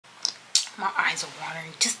My eyes are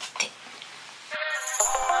watering just a bit.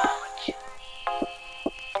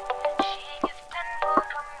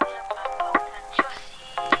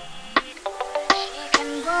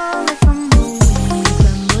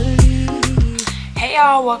 Hey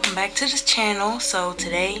y'all, welcome back to this channel. So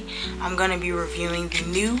today I'm going to be reviewing the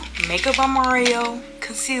new Makeup by Mario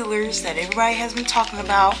concealers that everybody has been talking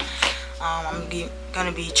about. I'm going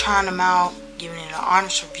to be trying them out, giving it an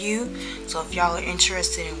honest review. So if y'all are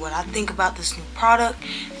interested in what I think about this new product,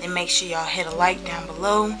 then make sure y'all hit a like down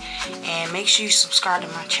below and make sure you subscribe to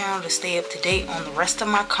my channel to stay up to date on the rest of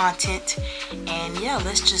my content. And yeah,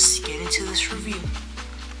 let's just get into this review.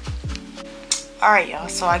 Alright y'all,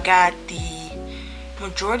 so I got the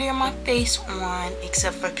majority of my face on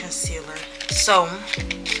except for concealer. So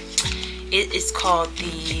it is called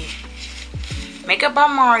the Makeup by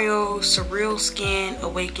Mario Surreal Skin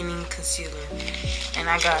Awakening Concealer, and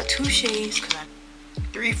I got two shades because I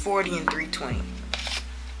 340 and 320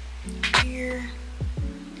 here.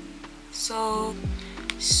 So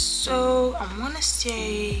I want to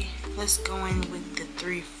say let's go in with the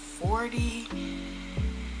 340.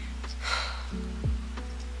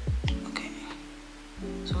 Okay,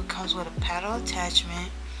 so it comes with a paddle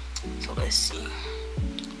attachment. So let's see.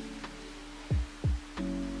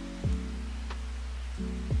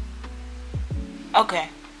 Okay,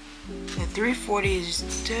 the 340 is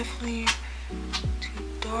definitely too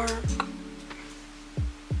dark.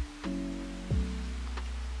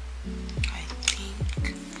 I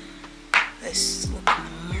think. Let's look in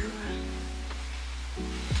the mirror.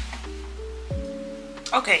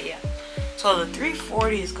 Okay, yeah. So the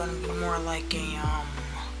 340 is gonna be more like a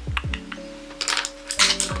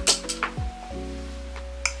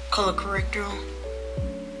color corrector.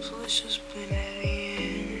 So let's just blend that in.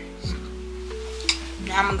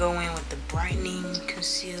 Now I'm gonna go in with the brightening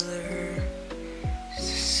concealer.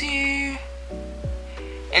 See,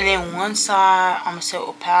 and then one side I'm gonna set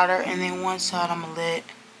with powder, and then one side I'm gonna let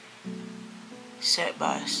set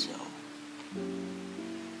by itself.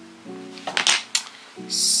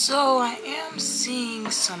 So I am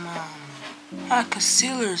seeing some my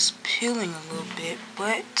concealer is peeling a little bit,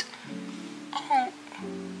 but I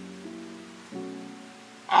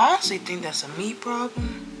honestly think that's a me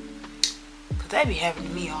problem. That be happening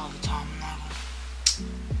to me all the time.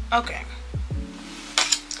 Okay,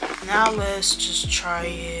 now let's just try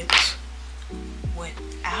it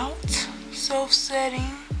without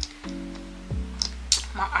self-setting.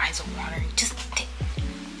 My eyes are watering just a bit.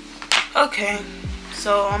 Okay,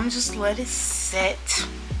 so I'm just let it set.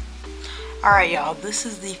 Alright y'all, this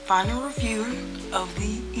is the final review of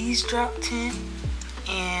the Eavesdrop tint,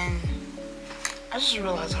 and I just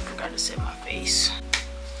realized I forgot to set my face.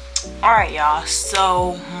 Alright y'all,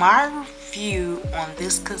 so my review on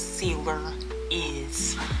this concealer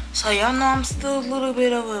is, so y'all know I'm still a little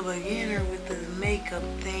bit of a beginner with the makeup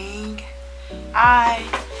thing. I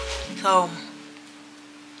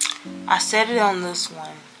set it on this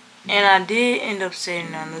one, and I did end up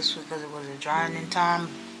setting it on this one because it wasn't drying in time,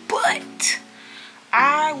 but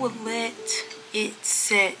I would let it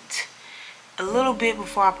set a little bit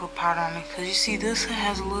before I put powder on it, because you see this one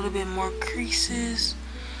has a little bit more creases.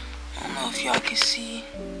 I don't know if y'all can see.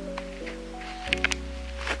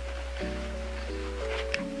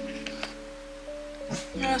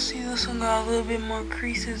 Y'all see this one got a little bit more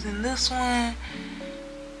creases than this one.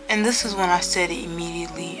 And this is when I set it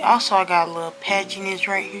immediately. Also, I got a little patchiness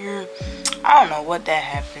right here. I don't know what that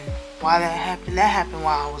happened. Why that happened. That happened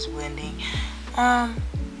while I was blending. And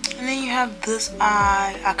then you have this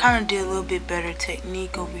eye. I kind of did a little bit better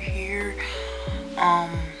technique over here.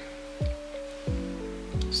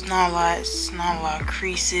 It's not a lot of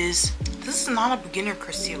creases. This is not a beginner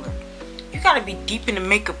concealer. You gotta be deep in the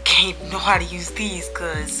makeup game to know how to use these,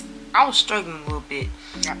 cause I was struggling a little bit.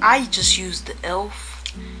 I just used the e.l.f.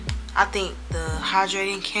 I think the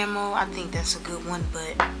hydrating camo, I think that's a good one,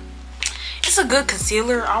 but it's a good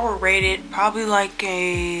concealer. I would rate it probably like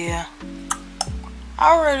a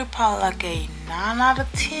 9 out of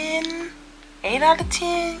 10, 8 out of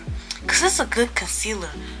 10. Cause it's a good concealer.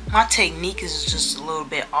 My technique is just a little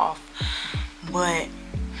bit off, but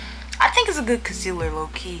I think it's a good concealer, low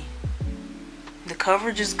key. The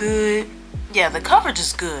coverage is good. Yeah, the coverage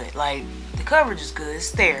is good. Like, the coverage is good. It's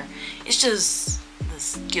there. It's just the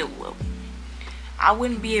skill level. I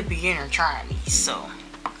wouldn't be a beginner trying these, so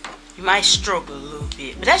you might struggle a little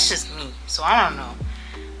bit. But that's just me, so I don't know.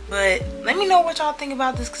 But let me know what y'all think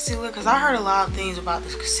about this concealer, because I heard a lot of things about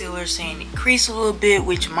this concealer saying it creased a little bit,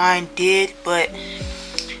 which mine did, but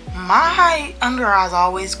my under eyes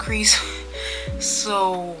always crease.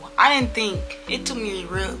 So I didn't think, it took me a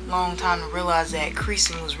real long time to realize that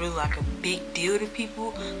creasing was really like a big deal to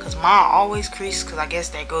people, because mine always crease, because I guess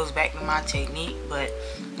that goes back to my technique. But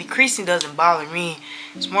the creasing doesn't bother me.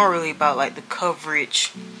 It's more really about like the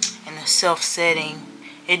coverage and the self-setting.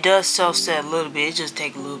 It does self-set a little bit, it just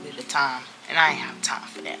takes a little bit of time, and I ain't have time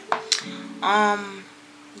for that.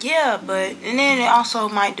 Yeah, but, and then it also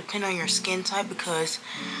might depend on your skin type, because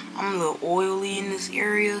I'm a little oily in this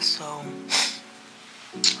area, so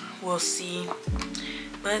we'll see.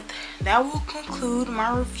 But that will conclude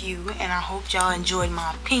my review, and I hope y'all enjoyed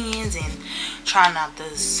my opinions and trying out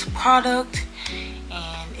this product.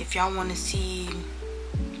 And if y'all want to see,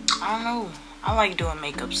 I don't know, I like doing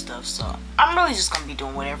makeup stuff, so I'm really just gonna be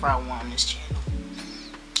doing whatever I want on this channel.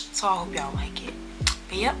 So I hope y'all like it.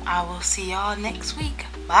 But yep, I will see y'all next week.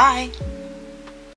 Bye.